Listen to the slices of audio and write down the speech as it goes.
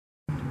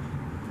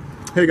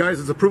Hey guys,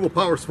 it's Approval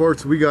Power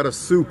Sports. We got a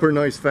super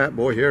nice fat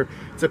boy here.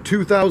 It's a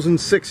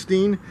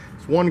 2016.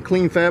 It's one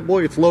clean fat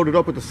boy. It's loaded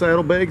up with the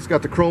saddlebag. It's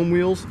got the chrome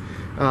wheels.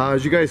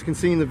 As you guys can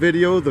see in the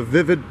video, the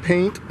Vivid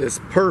paint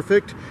is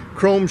perfect.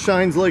 Chrome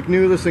shines like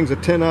new. This thing's a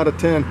 10 out of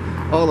 10.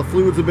 All the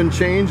fluids have been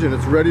changed and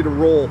it's ready to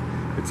roll.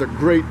 It's a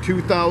great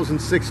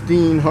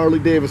 2016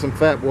 Harley-Davidson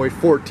fat boy,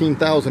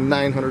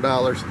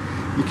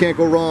 $14,900. You can't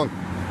go wrong.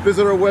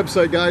 Visit our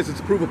website, guys.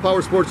 It's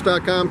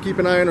ApprovalPowersports.com. Keep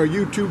an eye on our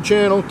YouTube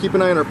channel. Keep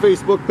an eye on our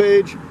Facebook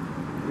page.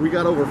 We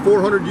got over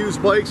 400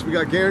 used bikes. We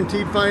got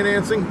guaranteed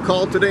financing.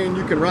 Call today and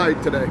you can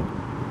ride today.